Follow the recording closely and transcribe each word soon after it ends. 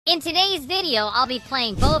In today's video, I'll be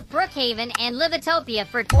playing both Brookhaven and LIVETOPIA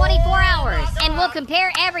for 24 hours, and we'll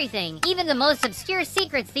compare everything, even the most obscure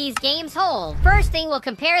secrets these games hold. First thing we'll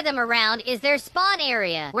compare them around is their spawn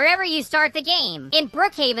area, wherever you start the game. In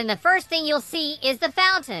Brookhaven, the first thing you'll see is the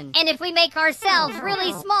fountain, and if we make ourselves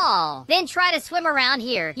really small, then try to swim around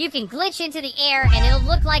here, you can glitch into the air and it'll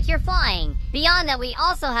look like you're flying. Beyond that, we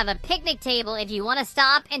also have a picnic table if you want to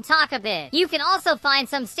stop and talk a bit. You can also find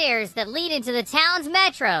some stairs that lead into the town's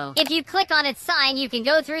metro. If you click on its sign, you can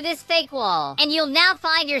go through this fake wall, and you'll now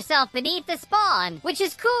find yourself beneath the spawn, which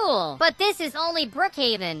is cool. But this is only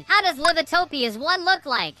Brookhaven. How does LIVETOPIA's one look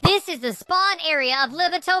like? This is the spawn area of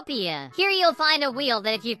LIVETOPIA. Here you'll find a wheel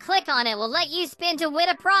that if you click on it will let you spin to win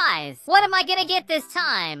a prize. What am I gonna get this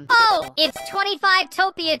time? Oh, it's 25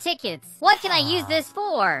 Topia tickets. What can I use this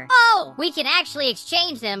for? Oh, we can actually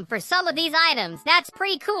exchange them for some of these items. That's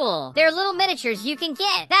pretty cool. They're little miniatures you can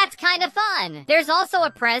get. That's kind of fun. There's also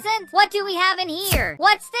a present? What do we have in here?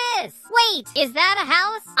 What's this? Wait, is that a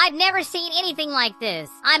house? I've never seen anything like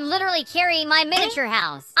this. I'm literally carrying my miniature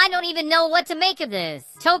house. I don't even know what to make of this.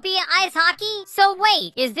 Topia ice hockey? So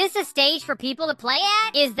wait, is this a stage for people to play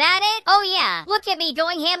at? Is that it? Oh yeah, look at me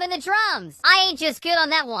going ham in the drums. I ain't just good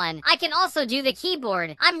on that one. I can also do the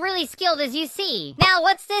keyboard. I'm really skilled as you see. Now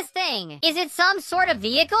what's this thing? Is it some sort of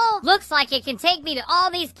vehicle? Looks like it can take me to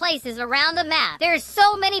all these places around the map. There's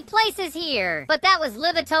so many places here. But that was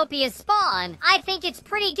LIVETOPIA's spawn. I think it's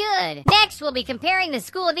pretty good. Next, we'll be comparing the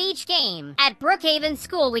school of each game. At Brookhaven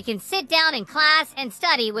School, we can sit down in class and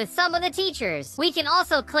study with some of the teachers. We can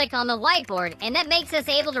also click on the whiteboard, and that makes us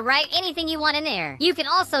able to write anything you want in there. You can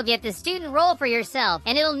also get the student role for yourself,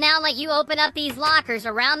 and it'll now let you open up these lockers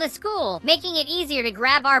around the school, making it easier to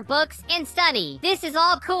grab our books and study. This is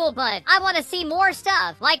all cool, but I want to see more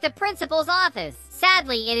stuff, like the principal's office.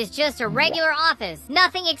 Sadly, it is just a regular office.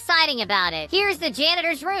 Nothing exciting about it. Here's the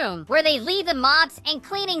janitor's room, where they leave the mops and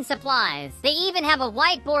cleaning supplies. They even have a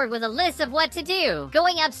whiteboard with a list of what to do.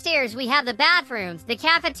 Going upstairs, we have the bathrooms, the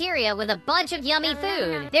cafeteria with a bunch of yummy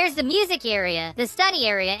food. There's the music area, the study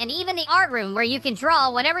area, and even the art room where you can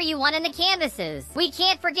draw whatever you want in the canvases. We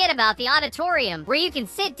can't forget about the auditorium, where you can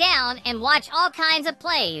sit down and watch all kinds of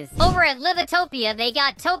plays. Over at LIVETOPIA, they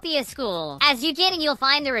got Topia School. As you get in, you'll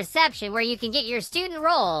find the reception where you can get your student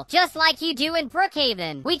role, just like you do in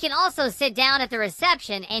Brookhaven. We can also sit down at the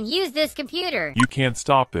reception and use this computer. You can't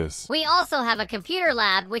stop this. We also have a computer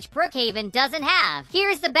lab, which Brookhaven doesn't have.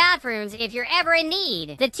 Here's the bathrooms if you're ever in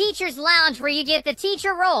need. The teacher's lounge where you get the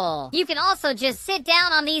teacher role. You can also just sit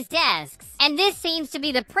down on these desks. And this seems to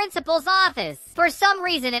be the principal's office. For some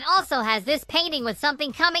reason, it also has this painting with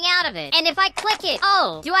something coming out of it. And if I click it,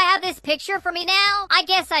 oh, do I have this picture for me now? I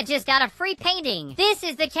guess I just got a free painting. This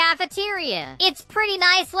is the cafeteria. It's pretty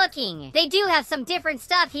nice looking. They do have some different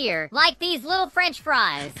stuff here, like these little French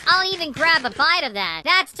fries. I'll even grab a bite of that.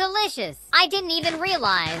 That's delicious. I didn't even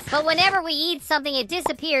realize, but whenever we eat something, it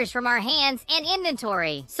disappears from our hands and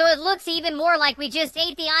inventory. So it looks even more like we just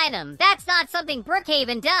ate the item. That's not something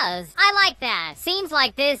Brookhaven does. I like that. Seems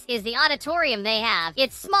like this is the auditorium they have.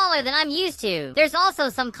 It's smaller than I'm used to. There's also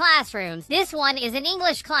some classrooms. This one is an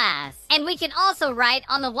English class. And we can also write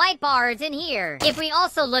on the whiteboards in here. If we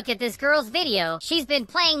also look at this girl's video, she's been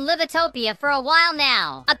playing LIVETOPIA for a while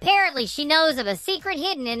now. Apparently, she knows of a secret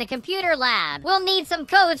hidden in the computer lab. We'll need some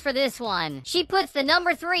codes for this one. She puts the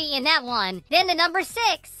number 3 in that one, then the number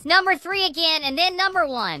 6, number 3 again, and then number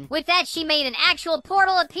 1. With that, she made an actual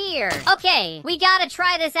portal appear. Okay, we gotta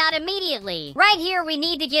try this out immediately. Right here, we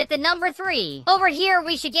need to get the number 3. Over here,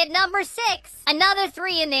 we should get number 6. Another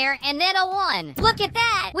 3 in there, and then a 1. Look at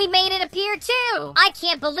that! We made it appear too! I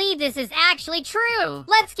can't believe this is actually true!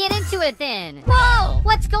 Let's get into it then! Whoa!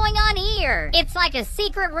 What's going on here? It's like a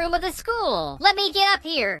secret room of the school. Let me get up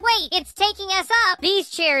here. Wait, it's taking us up! These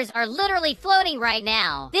chairs are literally floating right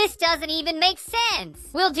now. This doesn't even make sense.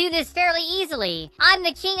 We'll do this fairly easily. I'm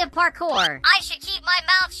the king of parkour. I should keep my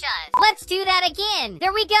mouth shut. Let's do that again.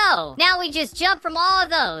 There we go. Now we just jump from all of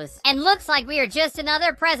those. And looks like we are just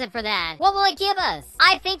another present for that. What will it give us?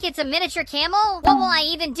 I think it's a miniature camel. What will I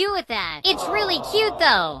even do with that? It's really cute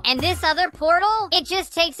though. And this other portal? It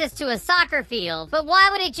just takes us to a soccer field. But why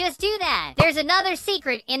would it just do that? There's another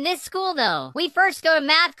secret in this school though. We first go to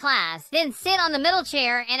math class, then sit on the middle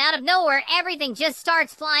chair, and out of nowhere, everything just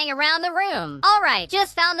starts flying around the room. Alright,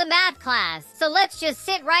 just found the math class. So let's just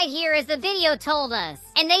sit right here as the video told us.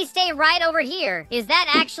 And they stay right over here. Is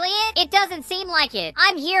that actually it? It doesn't seem like it.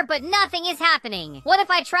 I'm here, but nothing is happening. What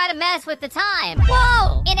if I try to mess with the time?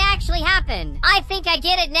 Whoa! It actually happened. I think I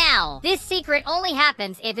get it now. This secret only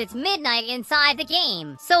happens if it's midnight inside the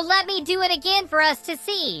game. So let me do it it again for us to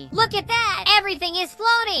see. Look at that! Everything is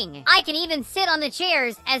floating! I can even sit on the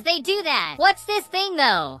chairs as they do that. What's this thing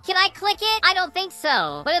though? Can I click it? I don't think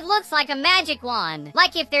so. But it looks like a magic wand.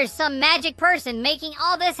 Like if there's some magic person making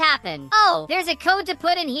all this happen. Oh, there's a code to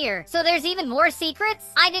put in here. So there's even more secrets?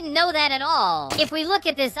 I didn't know that at all. If we look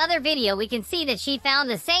at this other video, we can see that she found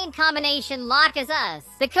the same combination lock as us.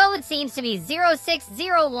 The code seems to be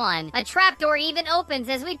 0601. A trapdoor even opens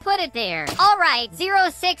as we put it there. Alright,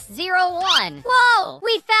 0601. Whoa!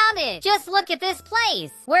 We found it! Just look at this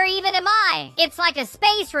place. Where even am I? It's like a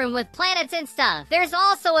space room with planets and stuff. There's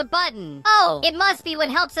also a button. Oh, it must be what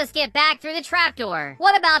helps us get back through the trapdoor.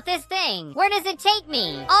 What about this thing? Where does it take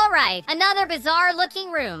me? Alright, another bizarre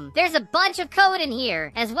looking room. There's a bunch of code in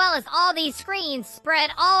here, as well as all these screens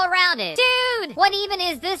spread all around it. Dude! What even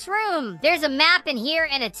is this room? There's a map in here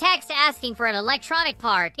and a text asking for an electronic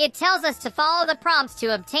part. It tells us to follow the prompts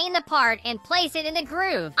to obtain the part and place it in a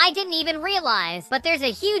groove. I didn't even realize, but there's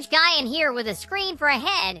a huge guy in here with a screen for a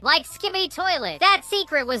head, like Skippy Toilet. That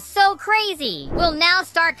secret was so crazy. We'll now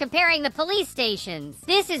start comparing the police stations.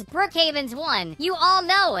 This is Brookhaven's one. You all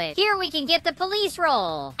know it. Here we can get the police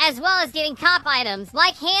roll, as well as getting cop items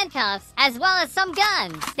like handcuffs, as well as some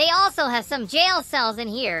guns. They also have some jail cells in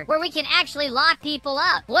here where we can actually lock people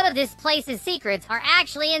up. One of this place's secrets are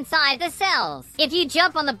actually inside the cells. If you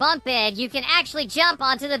jump on the bunk bed, you can actually jump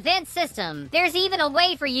onto the vent system. There's even a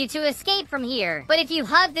way for you to escape from here. But if you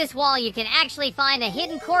hug this wall, you can actually find a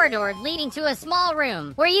hidden corridor leading to a small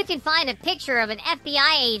room where you can find a picture of an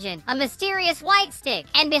FBI agent, a mysterious white stick,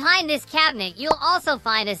 and behind this cabinet, you'll also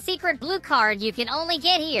find a secret blue card you can only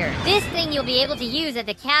get here. This thing you'll be able to use at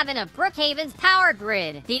the cabin of Brookhaven's power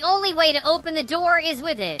grid. The only way to open the door is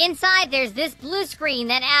with it. Inside, there's this blue screen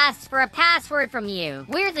that asks for a password from you.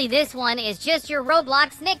 Weirdly, this one is just your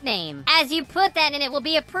Roblox nickname. As you put that in, it will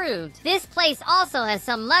be approved. This place also has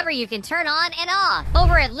some lever you can turn on and off.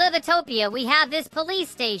 Over at LIVETOPIA, we have this police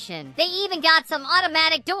station. They even got some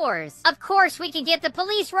automatic doors. Of course, we can get the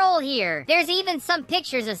police roll here. There's even some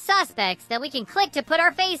pictures of suspects that we can click to put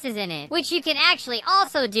our faces in it, which you can actually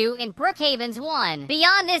also do in Brookhaven's one.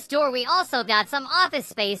 Beyond this door, we also got some office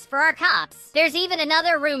space for our cops. There's even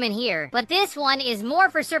another room in here, but this one is more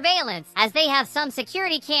for surveillance, as they have some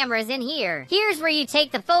security cameras in here. Here's where you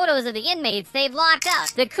take the photos of the inmates they've locked up.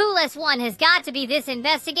 The coolest one has got to be this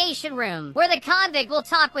investigation room, where the convict will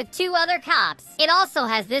talk with two other cops. It also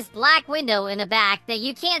has this black window in the back that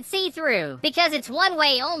you can't see through, because it's one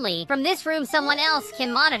way only. From this room, someone else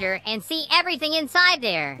can monitor and see everything inside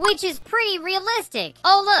there, which is pretty realistic.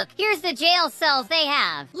 Oh look, here's the jail cells they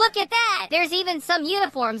have. Look at that! There's even some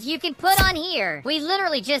uniforms you can put on here. We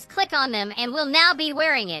literally just click on them and we'll now be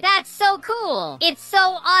wearing it. That's so cool! It's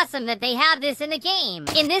so awesome that they have this in the game.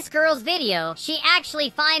 In this girl's video, she actually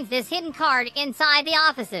finds this hidden card inside the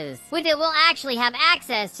offices. With it, we'll actually have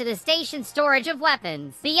access to the station storage of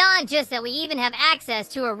weapons. Beyond just that, we even have access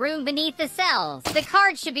to a room beneath the cells. The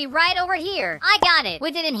card should be right over here. I got it.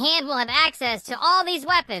 With it in hand, we'll have access to all these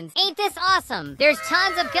weapons. Ain't this awesome? There's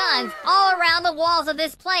tons of guns all around the walls of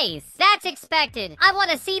this place. That's expected. I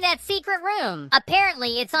want to see that secret room.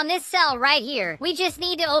 Apparently, it's on this cell right here. We just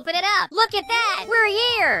need to open it up. Look at that! We're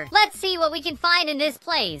here! Let's see what we can find in this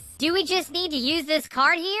place. Do we just need to use this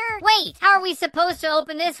card here? Wait, how are we supposed to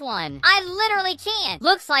open this one? I literally can't.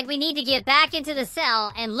 Looks like we need to get back into the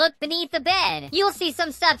cell and look beneath the bed. You'll see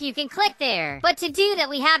some stuff you can click there. But to do that,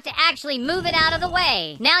 we have to actually move it out of the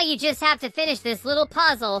way. Now you just have to finish this little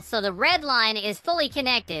puzzle so the red line is fully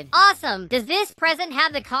connected. Awesome. Does this present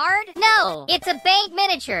have the card? No, it's a bank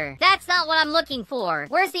miniature. That's not what I'm looking for.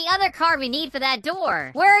 Where's the other card we need for that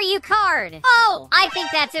door? Where are you, card? Oh, I think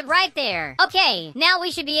that's it right there. Okay, now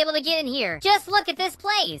we should be able to get in here. Just look at this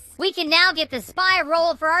place. We can now get the spy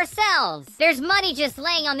roll for ourselves. There's money just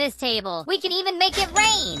laying on this table. We can even make it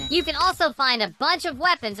rain. You can also find a bunch of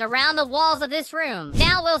weapons around the walls of this room.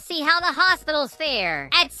 Now we'll see how the hospitals fare.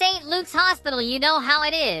 At St. Luke's Hospital, you know how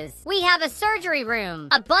it is. We have a surgery room,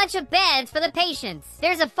 a bunch of beds for the patients.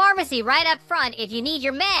 There's a pharmacy right up front if you need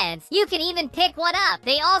your meds. You can even pick one up.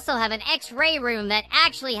 They also have an X-ray room that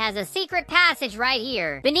actually has a secret passage right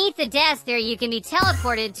here. Beneath the desk there, you can be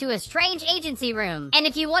teleported to a strange agency room. And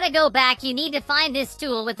if you want to go back, you need to find this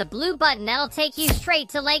stool with a blue button that'll take you straight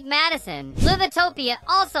to Lake Madison. LIVETOPIA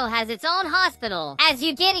also has its own hospital. As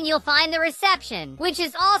you get in, you'll find the reception, which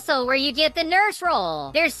is also where you get the nurse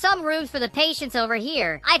roll. There's some rooms for the patients over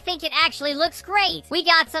here. I think it actually looks great. We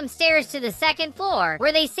got some stairs to the second floor,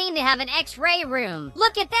 where they seem to have an X-ray room.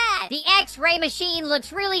 Look at that! The X-ray machine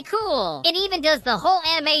looks really cool. cool. It even does the whole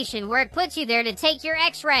animation where it puts you there to take your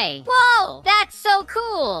x-ray. Whoa, that's so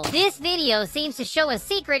cool. This video seems to show a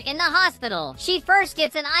secret in the hospital. She first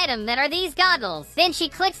gets an item that are these goggles. Then she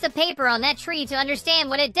clicks the paper on that tree to understand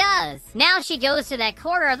what it does. Now she goes to that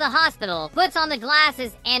corner of the hospital, puts on the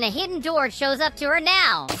glasses, and a hidden door shows up to her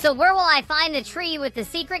now. So where will I find the tree with the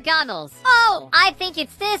secret goggles? Oh, I think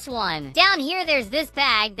it's this one. Down here there's this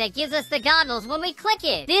bag that gives us the goggles when we click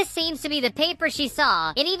it. This seems to be the paper she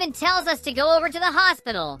saw. It even tells us to go over to the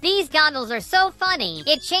hospital. These goggles are so funny.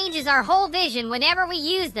 It changes our whole vision whenever we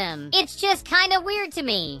use them. It's just kind of weird to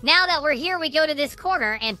me. Now that we're here, we go to this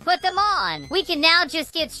corner and put them on. We can now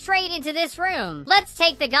just get straight into this room. Let's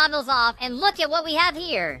take the goggles off and look at what we have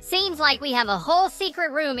here. Seems like we have a whole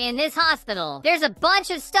secret room in this hospital. There's a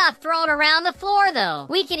bunch of stuff thrown around the floor though.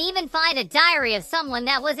 We can even find a diary of someone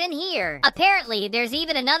that was in here. Apparently, there's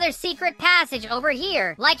even another secret passage over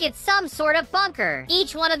here, like it's some sort of bunker.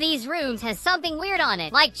 Each one of these rooms has something weird on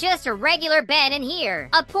it, like just a regular bed in here,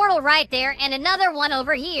 a portal right there, and another one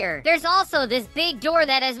over here. There's also this big door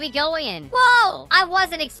that as we go in. Whoa! I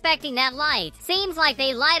wasn't expecting that light. Seems like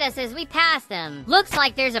they light us as we pass them. Looks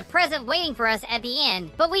like there's a present waiting for us at the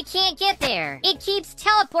end, but we can't get there. It keeps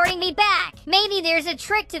teleporting me back. Maybe there's a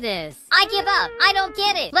trick to this. I give up. I don't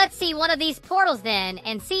get it. Let's see one of these portals then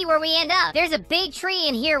and see where we end up. There's a big tree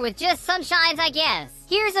in here with just sunshines, I guess.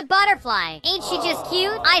 Here's a butterfly. Ain't she just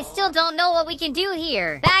cute? I still don't know what we can do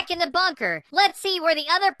here. Back in the bunker. Let's see where the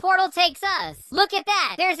other portal takes us. Look at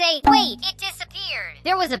that. There's a... Wait, it disappeared.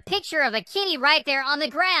 There was a picture of a kitty right there on the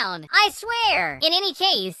ground. I swear. In any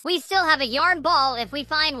case, we still have a yarn ball if we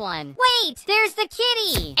find one. Wait, there's the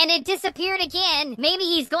kitty. And it disappeared again. Maybe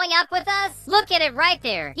he's going up with us? Look at it right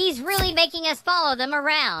there. He's really making us follow them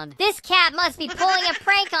around. This cat must be pulling a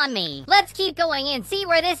prank on me. Let's keep going and see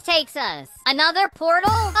where this takes us. Another portal?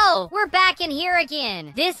 Oh, we're back in here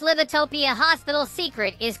again. This LIVETOPIA hospital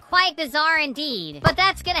secret is quite bizarre indeed. But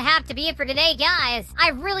that's gonna have to be it for today, guys. I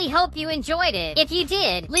really hope you enjoyed it. If you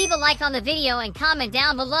did, leave a like on the video and comment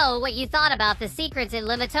down below what you thought about the secrets in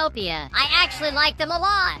LIVETOPIA. I actually like them a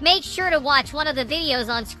lot. Make sure to watch one of the videos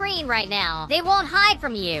on screen right now. They won't hide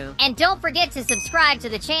from you. And don't forget to subscribe to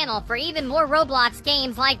the channel for even more Roblox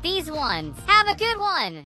games like these ones. Have a good one!